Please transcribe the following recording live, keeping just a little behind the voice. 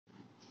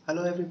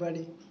Hello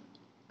everybody,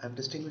 I'm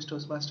Distinguished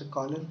Toastmaster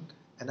Colin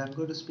and I'm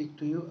going to speak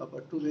to you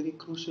about two very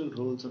crucial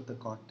roles of the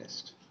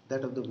contest,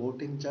 that of the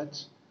voting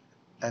judge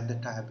and the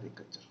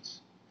tiebreaker judge.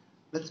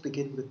 Let's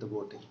begin with the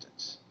voting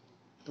judge.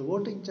 The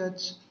voting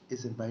judge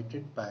is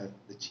invited by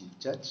the chief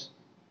judge,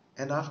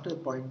 and after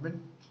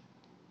appointment,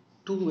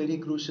 two very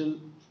crucial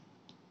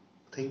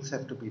things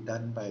have to be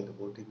done by the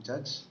voting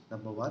judge.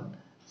 Number one,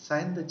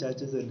 sign the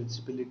judge's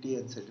eligibility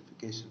and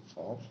certification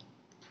form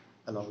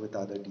along with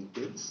other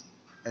details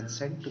and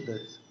sent to the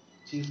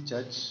chief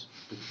judge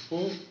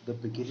before the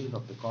beginning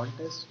of the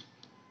contest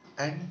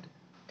and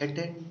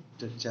attend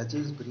the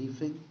judge's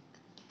briefing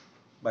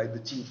by the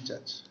chief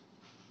judge.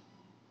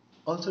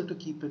 Also to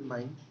keep in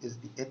mind is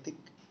the ethic.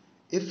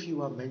 If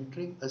you are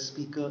mentoring a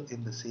speaker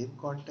in the same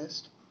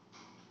contest,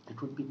 it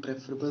would be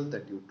preferable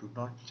that you do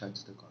not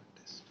judge the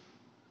contest.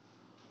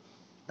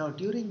 Now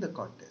during the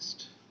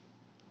contest,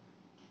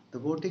 the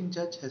voting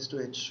judge has to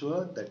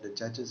ensure that the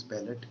judge's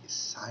ballot is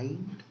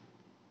signed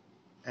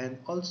and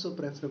also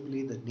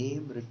preferably the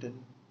name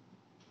written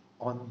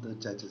on the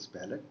judge's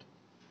ballot.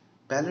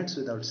 Ballots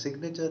without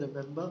signature,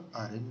 remember,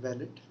 are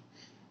invalid.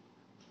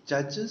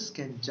 Judges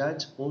can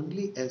judge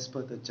only as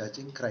per the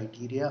judging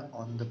criteria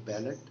on the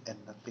ballot and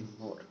nothing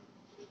more.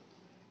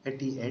 At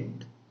the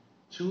end,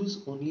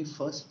 choose only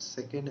first,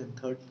 second and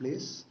third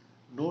place.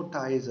 No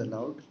tie is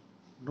allowed.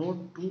 No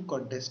two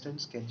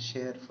contestants can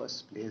share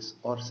first place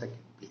or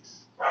second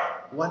place.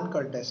 One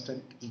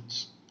contestant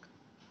each.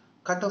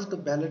 Cut off the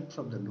ballot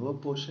from the lower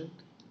portion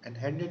and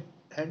hand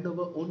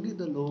over only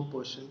the lower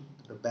portion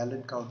to the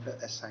ballot counter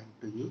assigned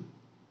to you.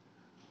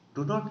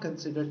 Do not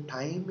consider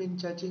time in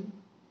judging.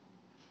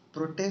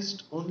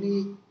 Protest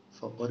only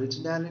for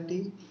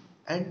originality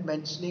and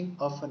mentioning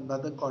of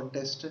another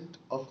contestant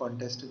or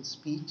contestant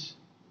speech.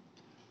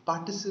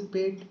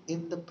 Participate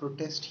in the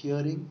protest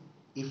hearing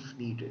if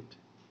needed.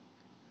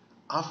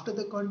 After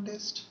the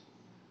contest,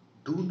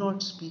 do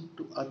not speak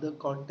to other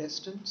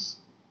contestants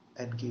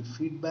and give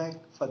feedback.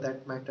 For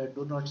that matter,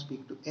 do not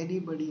speak to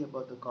anybody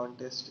about the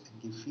contest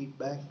and give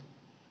feedback,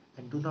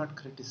 and do not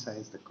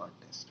criticize the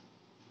contest.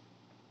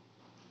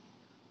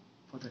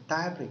 For the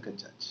tiebreaker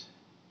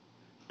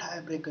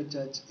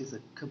judge is a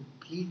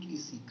completely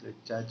secret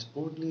judge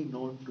only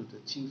known to the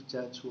chief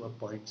judge who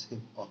appoints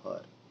him or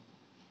her.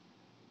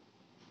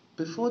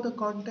 Before the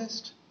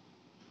contest,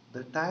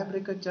 the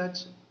tiebreaker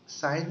judge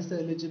signs the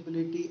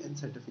eligibility and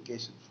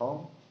certification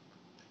form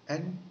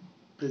and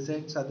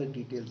presents other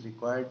details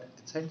required and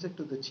sends it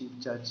to the chief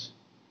judge.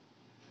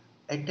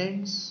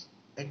 Attends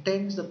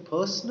the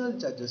personal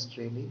judges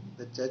training.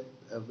 The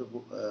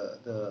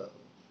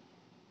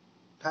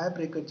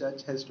tiebreaker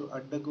judge has to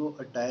undergo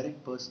a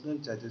direct personal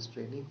judges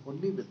training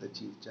only with the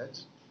chief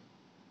judge,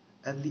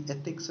 and the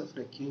ethics of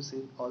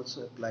recusing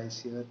also applies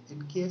here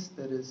in case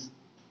there is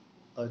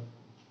a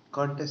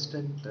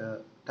contestant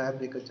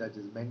tiebreaker judge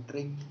is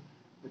mentoring.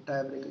 The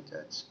tiebreaker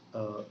judge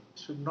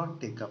should not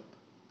take up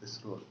this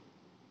role.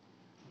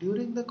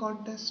 During the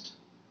contest,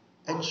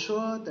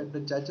 ensure that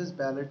the judge's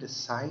ballot is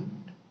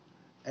signed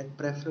and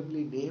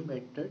preferably name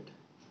entered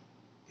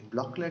in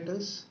block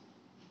letters.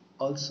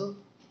 Also,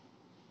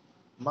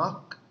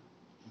 mark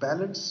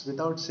ballots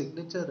without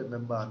signature,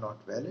 remember, are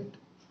not valid.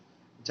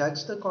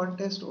 Judge the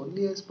contest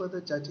only as per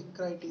the judging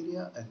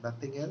criteria and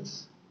nothing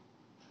else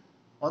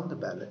on the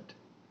ballot.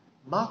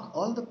 Mark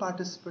all the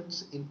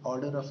participants in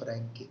order of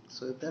ranking.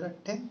 So if there are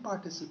 10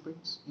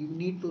 participants, you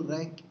need to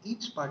rank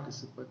each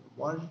participant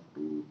 1,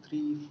 2,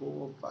 3,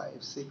 4,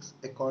 5, 6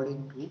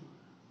 according to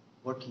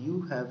what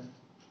you have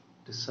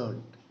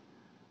discerned.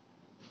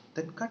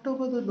 Then cut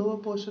over the lower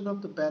portion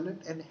of the ballot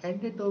and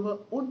hand it over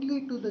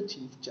only to the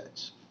chief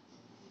judge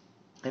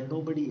and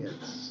nobody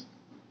else.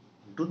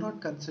 Do not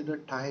consider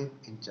time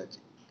in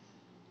judging.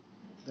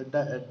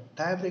 The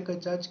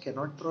tiebreaker judge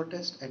cannot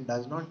protest and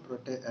does not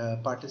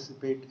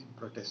participate in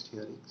protest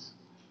hearings.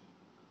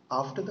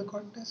 After the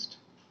contest,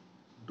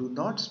 do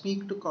not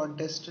speak to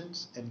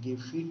contestants and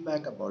give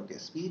feedback about their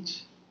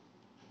speech,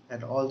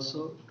 and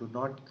also do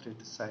not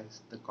criticize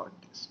the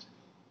contest.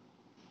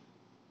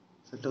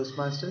 So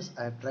Toastmasters,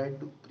 I have tried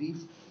to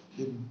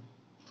in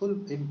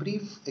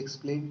brief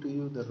explain to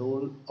you the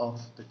role of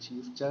the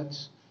chief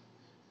judge,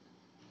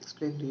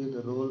 explain to you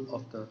the role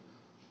of the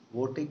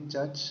voting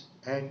judge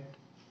and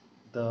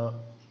the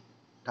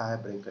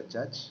tiebreaker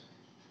judge,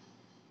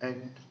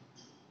 and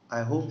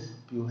I hope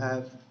you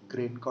have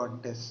great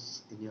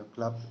contests in your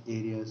club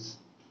areas,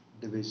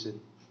 division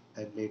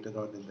and later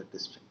on in the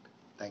district.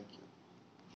 Thank you.